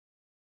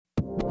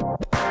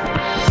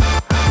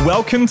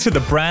Welcome to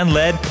the Brand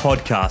Led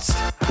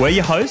Podcast. We're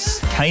your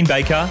hosts, Kane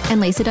Baker and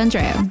Lisa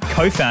D'Andrea,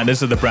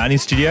 co-founders of the branding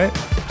studio,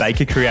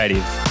 Baker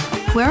Creative.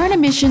 We're on a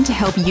mission to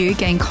help you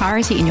gain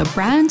clarity in your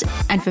brand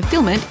and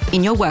fulfillment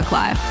in your work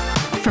life.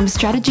 From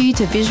strategy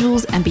to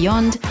visuals and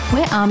beyond,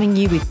 we're arming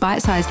you with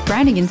bite-sized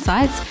branding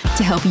insights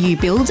to help you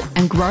build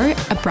and grow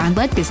a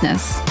brand-led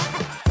business.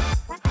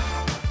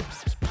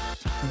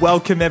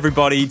 Welcome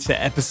everybody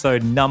to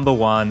episode number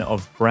 1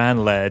 of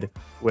Brand Led.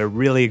 We're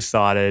really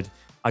excited.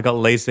 I got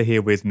Lisa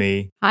here with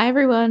me. Hi,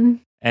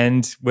 everyone.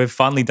 And we've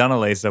finally done it,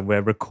 Lisa.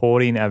 We're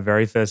recording our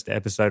very first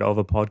episode of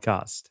a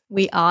podcast.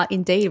 We are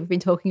indeed. We've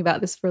been talking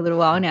about this for a little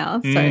while now.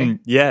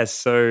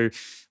 So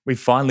we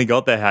finally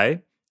got there,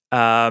 hey?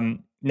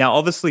 Now,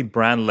 obviously,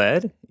 Brand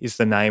Led is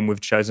the name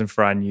we've chosen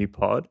for our new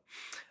pod.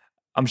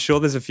 I'm sure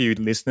there's a few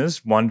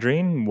listeners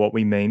wondering what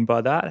we mean by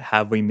that.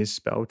 Have we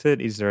misspelt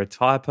it? Is there a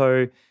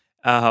typo?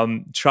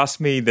 Trust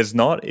me, there's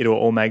not. It'll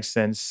all make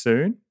sense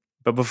soon.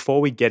 But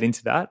before we get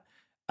into that,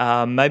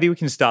 maybe we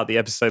can start the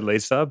episode,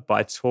 Lisa,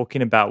 by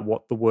talking about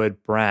what the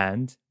word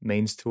brand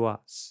means to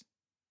us.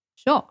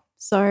 Sure.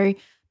 So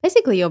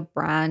basically, your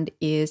brand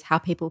is how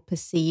people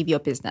perceive your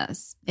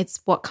business.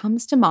 It's what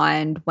comes to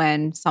mind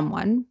when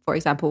someone, for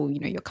example,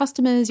 your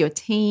customers, your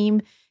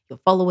team, your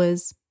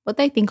followers, what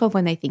they think of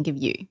when they think of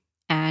you.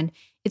 And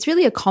it's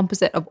really a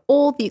composite of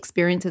all the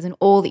experiences and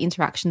all the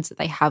interactions that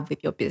they have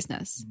with your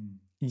business.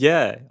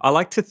 Yeah, I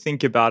like to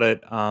think about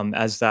it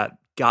as that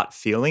gut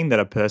feeling that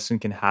a person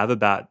can have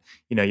about,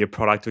 your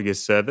product or your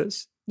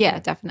service. Yeah,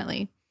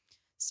 definitely.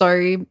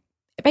 So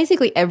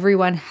basically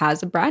everyone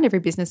has a brand. Every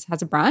business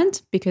has a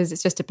brand because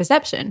it's just a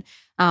perception.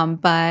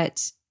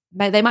 But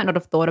they might not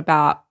have thought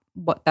about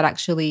what that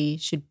actually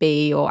should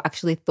be or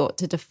actually thought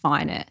to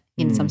define it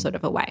in some sort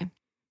of a way.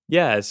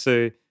 Yeah,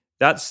 so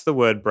that's the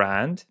word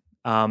brand.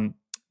 The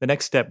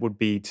next step would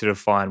be to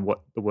define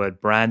what the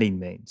word branding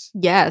means.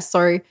 Yeah,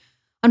 so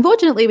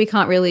unfortunately, we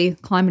can't really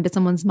climb into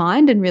someone's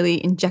mind and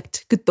really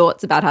inject good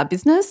thoughts about our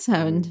business.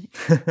 And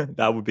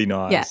that would be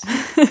nice.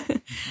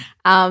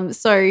 Yeah.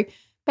 So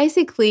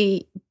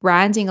basically,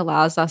 branding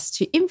allows us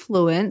to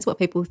influence what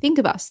people think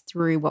of us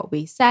through what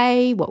we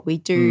say, what we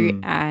do,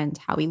 and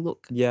how we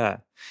look. Yeah.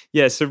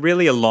 Yeah. So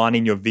really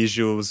aligning your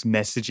visuals,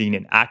 messaging,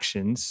 and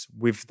actions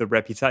with the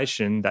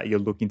reputation that you're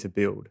looking to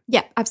build.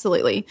 Yeah,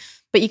 absolutely.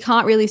 But you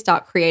can't really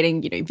start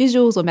creating,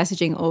 visuals or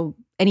messaging or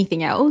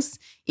anything else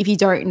if you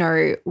don't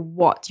know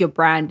what your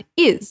brand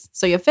is.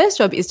 So your first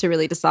job is to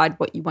really decide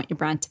what you want your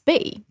brand to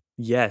be.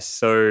 Yes.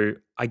 So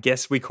I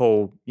guess we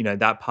call,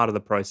 that part of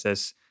the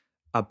process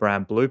a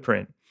brand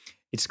blueprint.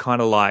 It's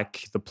kind of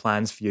like the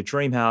plans for your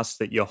dream house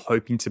that you're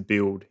hoping to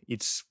build.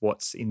 It's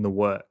what's in the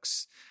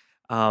works.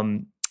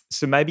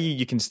 So maybe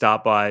you can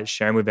start by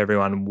sharing with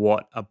everyone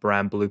what a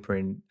brand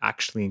blueprint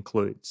actually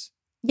includes.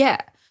 Yeah.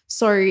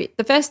 So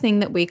the first thing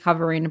that we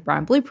cover in a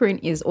brand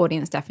blueprint is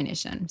audience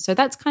definition. So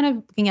that's kind of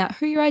looking at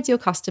who your ideal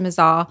customers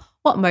are,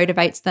 what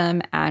motivates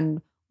them,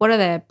 and what are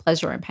their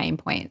pleasure and pain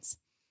points.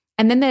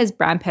 And then there's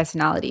brand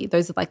personality.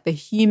 Those are like the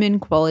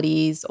human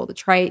qualities or the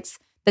traits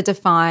that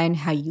define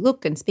how you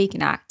look and speak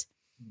and act.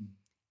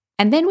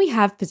 And then we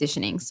have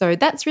positioning. So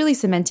that's really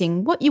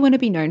cementing what you want to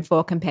be known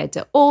for compared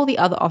to all the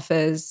other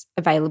offers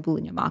available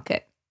in your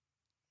market.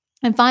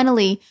 And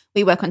finally,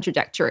 we work on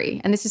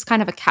trajectory. And this is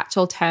kind of a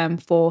catch-all term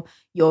for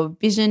your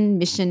vision,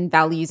 mission,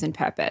 values, and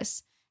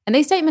purpose. And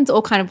these statements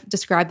all kind of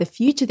describe the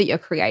future that you're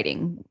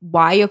creating,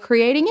 why you're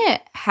creating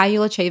it, how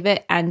you'll achieve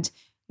it, and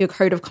your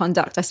code of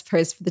conduct, I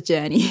suppose, for the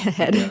journey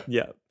ahead.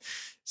 Yeah.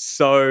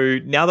 So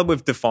now that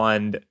we've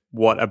defined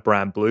what a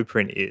brand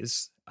blueprint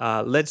is,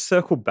 let's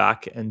circle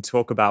back and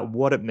talk about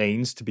what it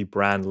means to be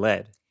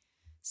brand-led.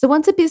 So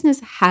once a business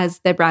has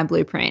their brand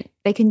blueprint,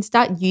 they can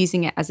start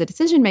using it as a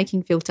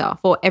decision-making filter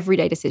for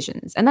everyday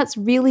decisions. And that's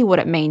really what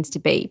it means to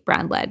be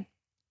brand-led.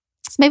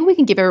 So maybe we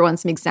can give everyone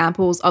some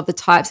examples of the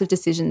types of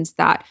decisions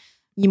that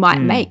you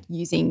might make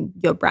using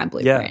your brand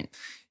blueprint.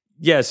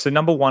 Yeah, so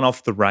number 1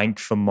 off the rank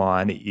for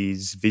mine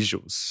is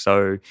visuals.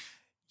 So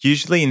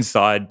usually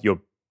inside your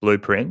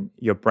blueprint,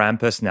 your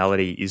brand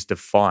personality is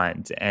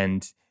defined,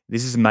 and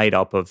this is made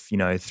up of,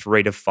 3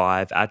 to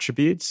 5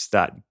 attributes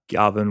that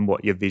govern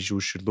what your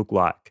visuals should look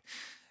like.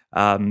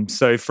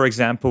 So, for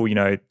example,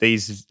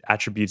 these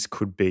attributes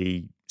could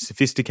be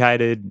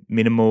sophisticated,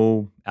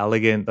 minimal,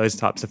 elegant, those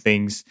types of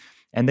things.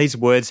 And these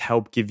words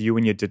help give you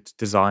and your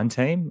design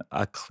team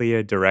a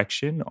clear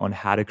direction on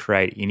how to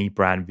create any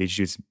brand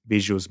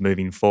visuals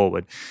moving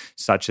forward,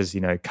 such as,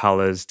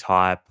 colors,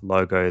 type,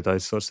 logo,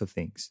 those sorts of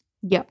things.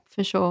 Yep,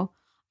 for sure.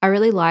 I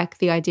really like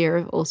the idea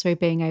of also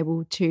being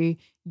able to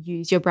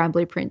use your brand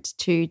blueprint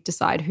to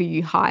decide who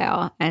you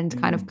hire and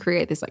kind of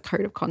create this like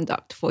code of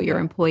conduct for your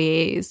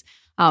employees.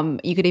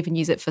 You could even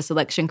use it for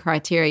selection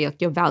criteria,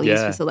 like your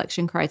values for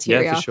selection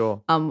criteria. Yeah, for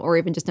sure. Or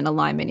even just an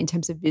alignment in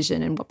terms of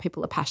vision and what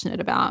people are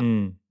passionate about.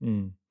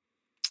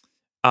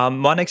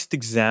 My next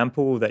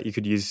example that you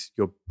could use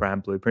your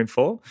brand blueprint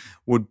for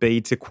would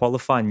be to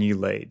qualify new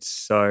leads.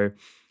 So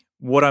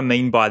what I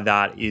mean by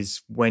that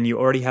is when you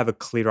already have a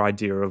clear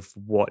idea of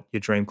what your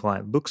dream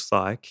client looks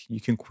like,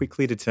 you can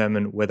quickly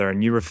determine whether a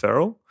new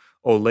referral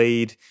or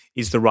lead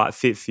is the right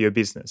fit for your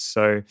business.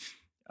 So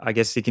I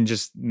guess you can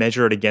just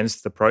measure it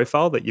against the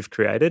profile that you've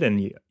created,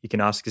 and you can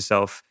ask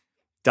yourself,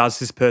 does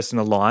this person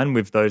align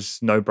with those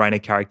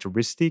no-brainer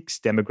characteristics,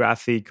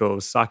 demographic or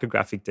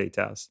psychographic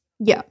details?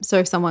 Yeah. So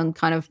if someone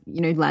kind of,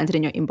 landed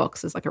in your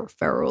inbox as like a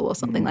referral or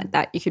something like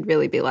that, you could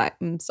really be like,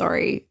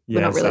 sorry,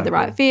 we're not really the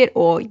right fit,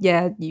 or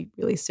you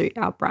really suit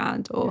our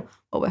brand or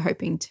what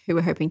who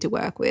we're hoping to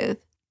work with.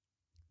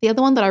 The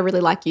other one that I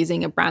really like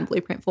using a brand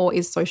blueprint for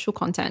is social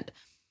content.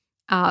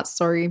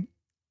 So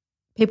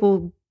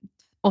people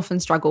often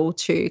struggle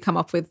to come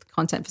up with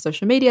content for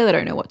social media. They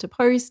don't know what to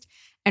post.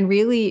 And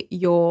really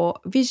your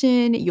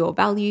vision, your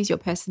values, your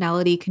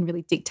personality can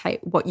really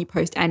dictate what you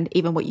post and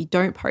even what you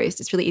don't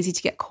post. It's really easy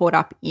to get caught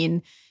up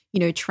in,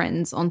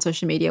 trends on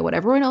social media, what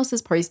everyone else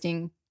is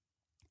posting.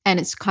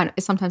 And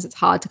sometimes it's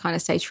hard to kind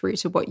of stay true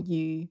to what what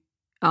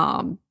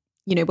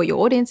your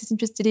audience is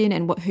interested in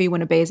and who you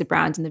want to be as a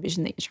brand and the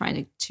vision that you're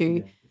trying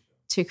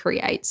to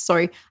create.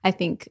 So I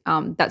think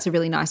that's a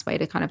really nice way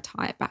to kind of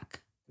tie it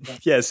back.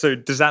 Yeah, so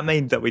does that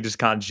mean that we just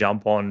can't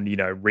jump on,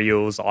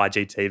 Reels,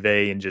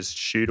 IGTV and just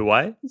shoot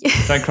away? Yeah.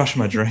 Don't crush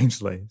my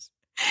dreams, Liz.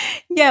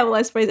 Yeah, well,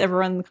 I suppose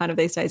everyone kind of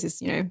these days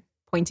is,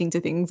 pointing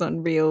to things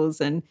on Reels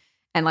and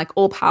like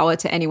all power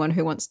to anyone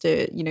who wants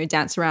to,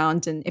 dance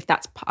around, and if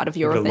that's part of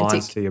your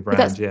authentic. Aligns to your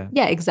brand, yeah.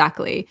 Yeah,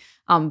 exactly.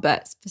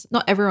 But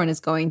not everyone is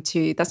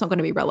that's not going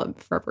to be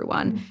relevant for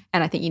everyone.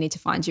 And I think you need to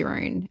find your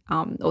own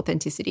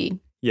authenticity.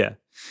 Yeah.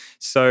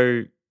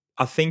 So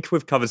I think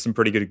we've covered some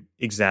pretty good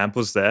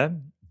examples there.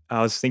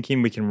 I was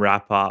thinking we can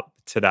wrap up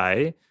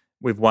today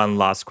with one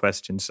last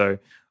question. So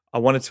I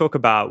want to talk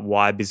about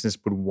why business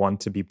would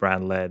want to be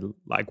brand-led.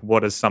 Like,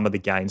 what are some of the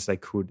gains they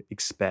could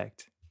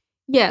expect?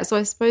 Yeah, so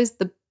I suppose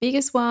the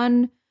biggest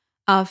one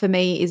for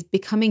me is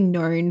becoming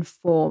known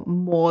for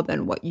more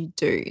than what you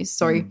do.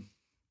 So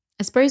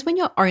I suppose when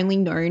you're only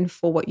known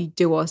for what you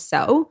do or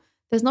sell,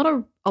 there's not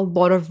a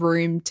lot of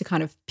room to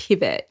kind of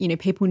pivot.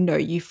 People know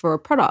you for a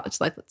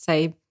product. Like, let's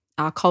say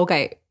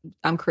Colgate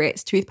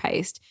creates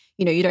toothpaste.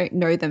 You don't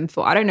know them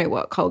for, I don't know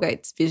what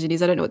Colgate's vision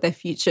is. I don't know what their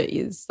future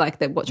is,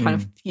 like what kind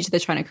of future they're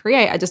trying to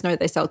create. I just know that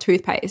they sell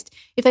toothpaste.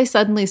 If they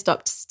suddenly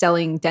stopped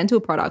selling dental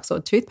products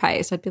or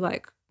toothpaste, I'd be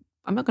like,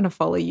 I'm not going to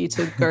follow you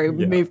to go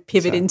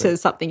pivot into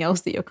something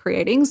else that you're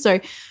creating. So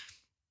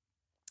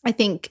I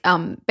think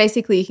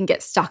basically you can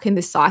get stuck in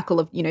this cycle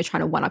of,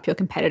 trying to one up your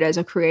competitors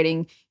or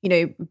creating,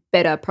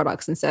 better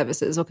products and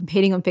services or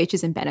competing on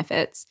features and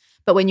benefits.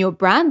 But when you're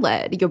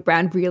brand-led, your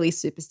brand really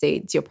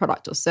supersedes your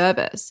product or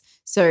service.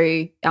 So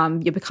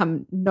you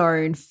become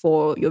known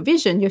for your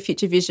vision, your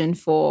future vision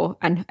for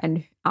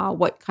and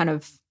what kind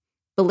of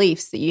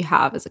beliefs that you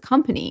have as a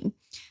company.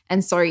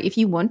 And so if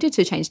you wanted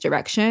to change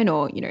direction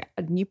or,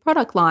 add new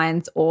product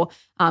lines or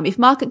if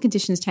market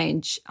conditions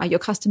change, your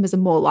customers are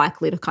more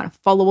likely to kind of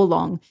follow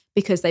along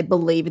because they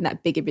believe in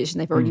that bigger vision.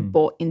 They've already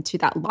bought into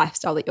that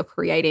lifestyle that you're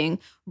creating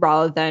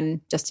rather than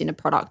just in a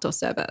product or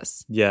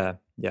service. Yeah.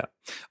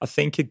 I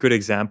think a good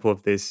example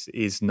of this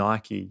is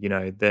Nike.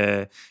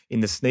 They're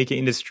in the sneaker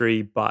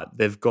industry, but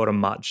they've got a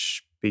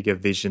much bigger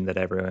vision that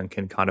everyone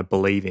can kind of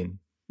believe in.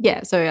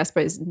 Yeah, so I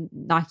suppose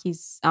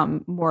Nike's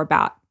more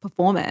about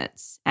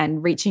performance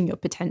and reaching your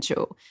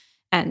potential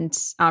and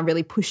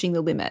really pushing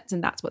the limits,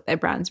 and that's what their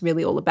brand's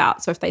really all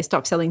about. So if they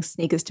stopped selling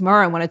sneakers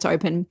tomorrow and wanted to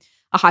open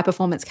a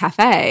high-performance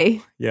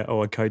cafe... Yeah,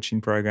 or a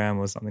coaching program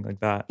or something like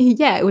that.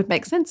 Yeah, it would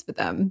make sense for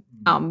them.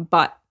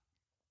 But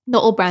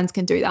not all brands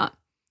can do that.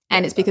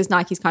 And it's because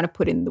Nike's kind of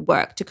put in the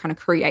work to kind of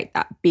create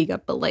that bigger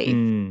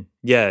belief.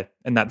 Yeah,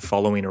 and that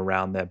following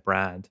around their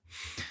brand.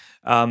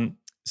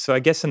 So I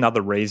guess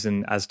another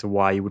reason as to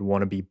why you would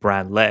want to be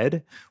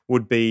brand-led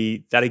would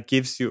be that it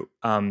gives you,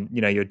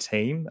 your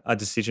team a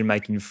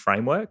decision-making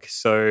framework.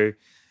 So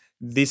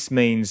this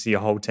means your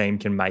whole team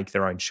can make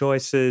their own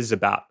choices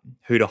about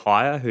who to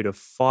hire, who to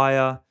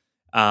fire,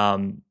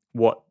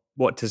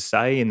 what to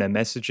say in their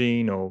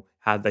messaging or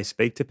how they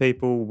speak to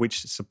people,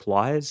 which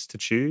suppliers to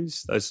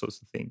choose, those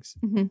sorts of things.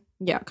 Mm-hmm.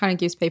 Yeah, it kind of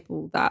gives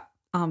people that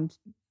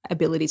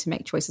ability to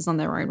make choices on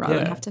their own rather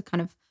than have to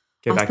kind of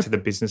go back to the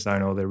business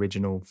owner or the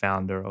original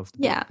founder of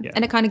yeah.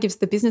 And it kind of gives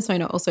the business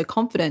owner also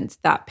confidence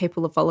that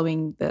people are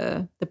following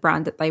the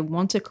brand that they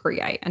want to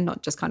create and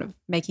not just kind of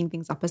making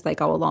things up as they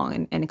go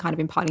along and kind of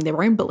imparting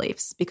their own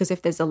beliefs. Because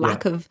if there's a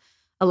lack of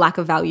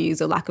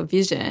values or lack of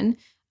vision,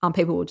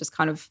 people will just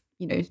kind of,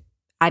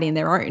 add in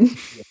their own.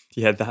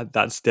 Yeah,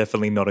 that's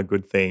definitely not a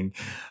good thing.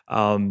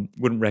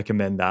 Wouldn't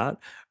recommend that.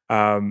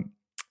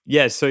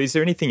 So is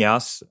there anything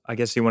else I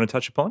guess you want to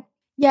touch upon?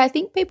 Yeah, I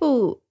think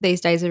people these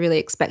days are really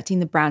expecting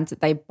the brands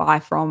that they buy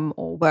from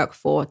or work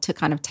for to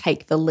kind of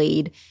take the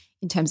lead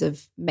in terms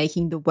of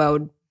making the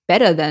world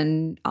better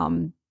than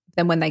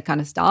when they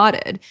kind of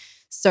started.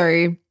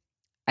 So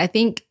I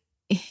think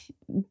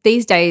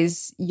these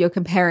days you're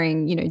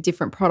comparing,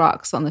 different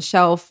products on the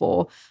shelf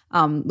or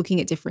looking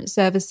at different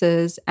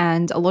services,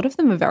 and a lot of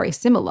them are very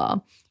similar.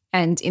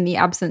 And in the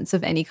absence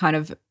of any kind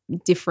of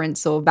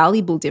difference or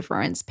valuable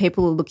difference.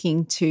 People are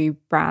looking to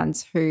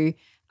brands who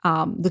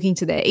looking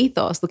to their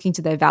ethos, looking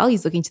to their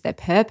values, looking to their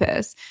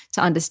purpose to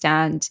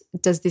understand,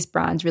 does this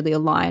brand really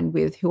align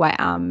with who I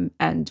am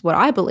and what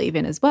I believe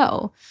in as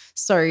well?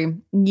 So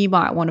you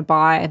might want to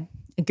buy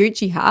a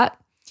Gucci hat,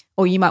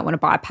 or you might want to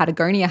buy a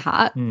Patagonia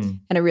hat.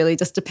 And it really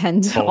just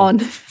depends on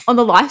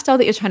the lifestyle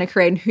that you're trying to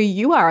create and who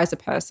you are as a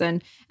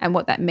person and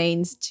what that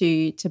means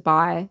to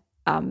buy.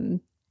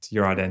 To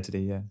your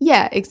identity, yeah.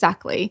 Yeah,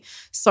 exactly.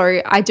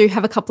 So I do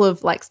have a couple of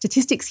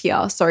statistics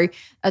here. So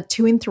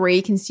 2 in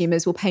 3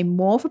 consumers will pay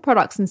more for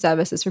products and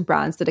services from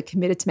brands that are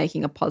committed to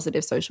making a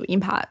positive social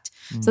impact.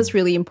 So that's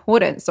really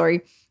important. So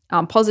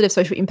positive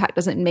social impact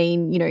doesn't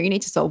mean, you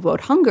need to solve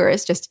world hunger.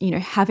 It's just,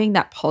 having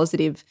that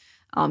positive,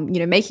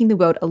 making the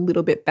world a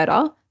little bit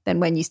better than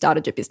when you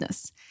started your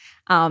business.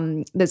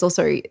 There's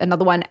also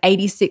another one,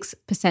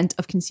 86%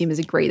 of consumers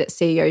agree that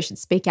CEOs should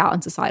speak out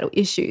on societal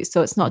issues.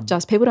 So it's not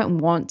just, people don't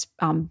want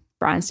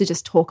brands to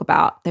just talk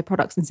about their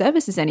products and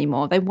services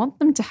anymore. They want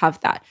them to have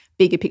that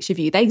bigger picture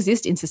view. They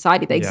exist in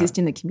society. They exist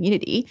in the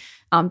community.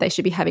 They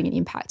should be having an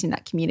impact in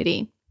that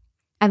community.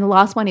 And the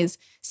last one is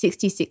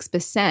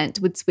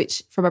 66% would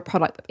switch from a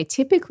product that they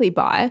typically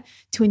buy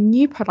to a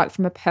new product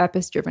from a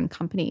purpose-driven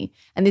company.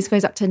 And this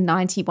goes up to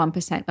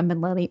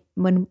 91%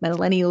 when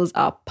millennials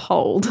are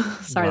polled.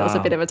 Sorry, That was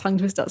a bit of a tongue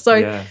twister.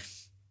 So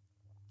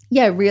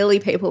really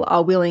people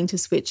are willing to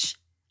switch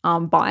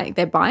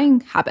their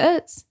buying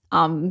habits,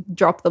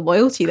 drop the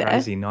loyalty there.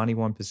 Crazy,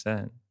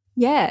 91%.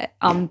 Yeah,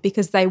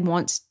 because they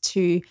want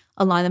to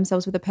align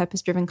themselves with a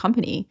purpose-driven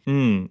company.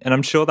 And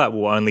I'm sure that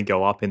will only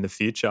go up in the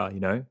future,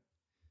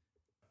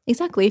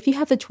 Exactly. If you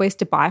have the choice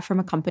to buy from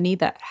a company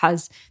that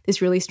has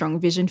this really strong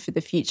vision for the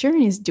future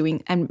and is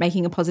doing and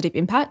making a positive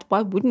impact,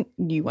 why wouldn't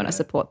you want to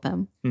support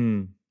them?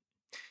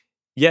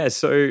 Yeah,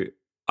 so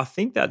I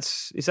think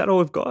is that all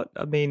we've got?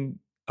 I mean,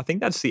 I think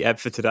that's the app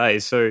for today.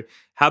 So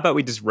how about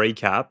we just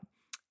recap?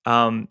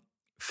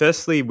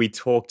 Firstly, we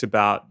talked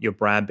about your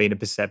brand being a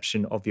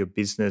perception of your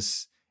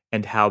business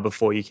and how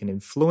before you can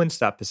influence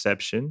that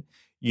perception,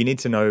 you need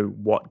to know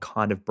what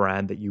kind of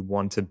brand that you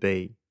want to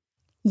be.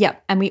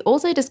 Yep. And we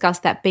also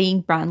discussed that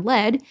being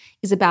brand-led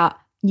is about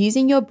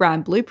using your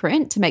brand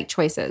blueprint to make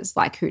choices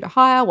like who to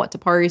hire, what to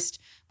post,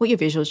 what your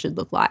visuals should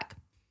look like.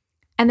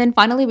 And then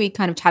finally, we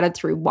kind of chatted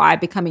through why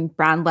becoming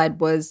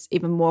brand-led was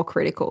even more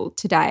critical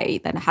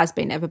today than it has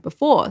been ever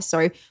before.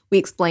 So we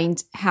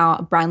explained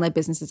how brand-led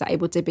businesses are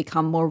able to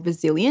become more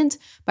resilient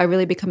by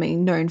really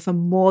becoming known for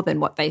more than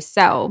what they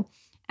sell,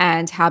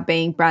 and how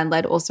being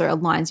brand-led also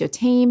aligns your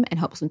team and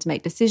helps them to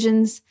make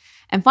decisions.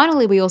 And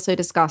finally, we also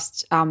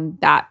discussed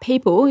that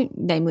people,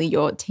 namely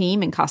your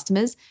team and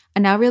customers,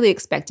 are now really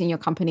expecting your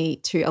company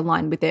to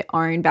align with their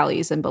own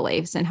values and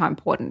beliefs and how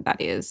important that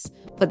is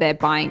for their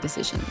buying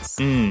decisions.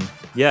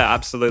 Yeah,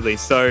 absolutely.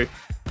 So,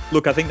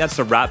 look, I think that's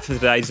a wrap for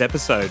today's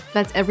episode.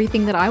 That's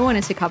everything that I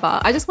wanted to cover.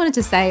 I just wanted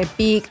to say a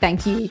big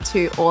thank you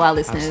to all our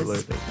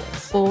listeners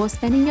for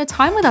spending your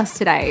time with us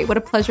today. What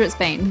a pleasure it's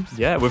been.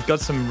 Yeah, we've got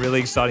some really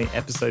exciting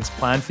episodes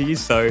planned for you.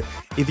 So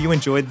if you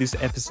enjoyed this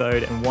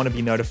episode and want to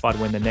be notified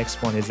when the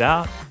next one is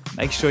out,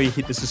 make sure you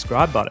hit the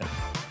subscribe button.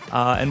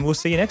 And we'll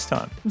see you next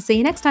time. We'll see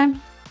you next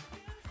time.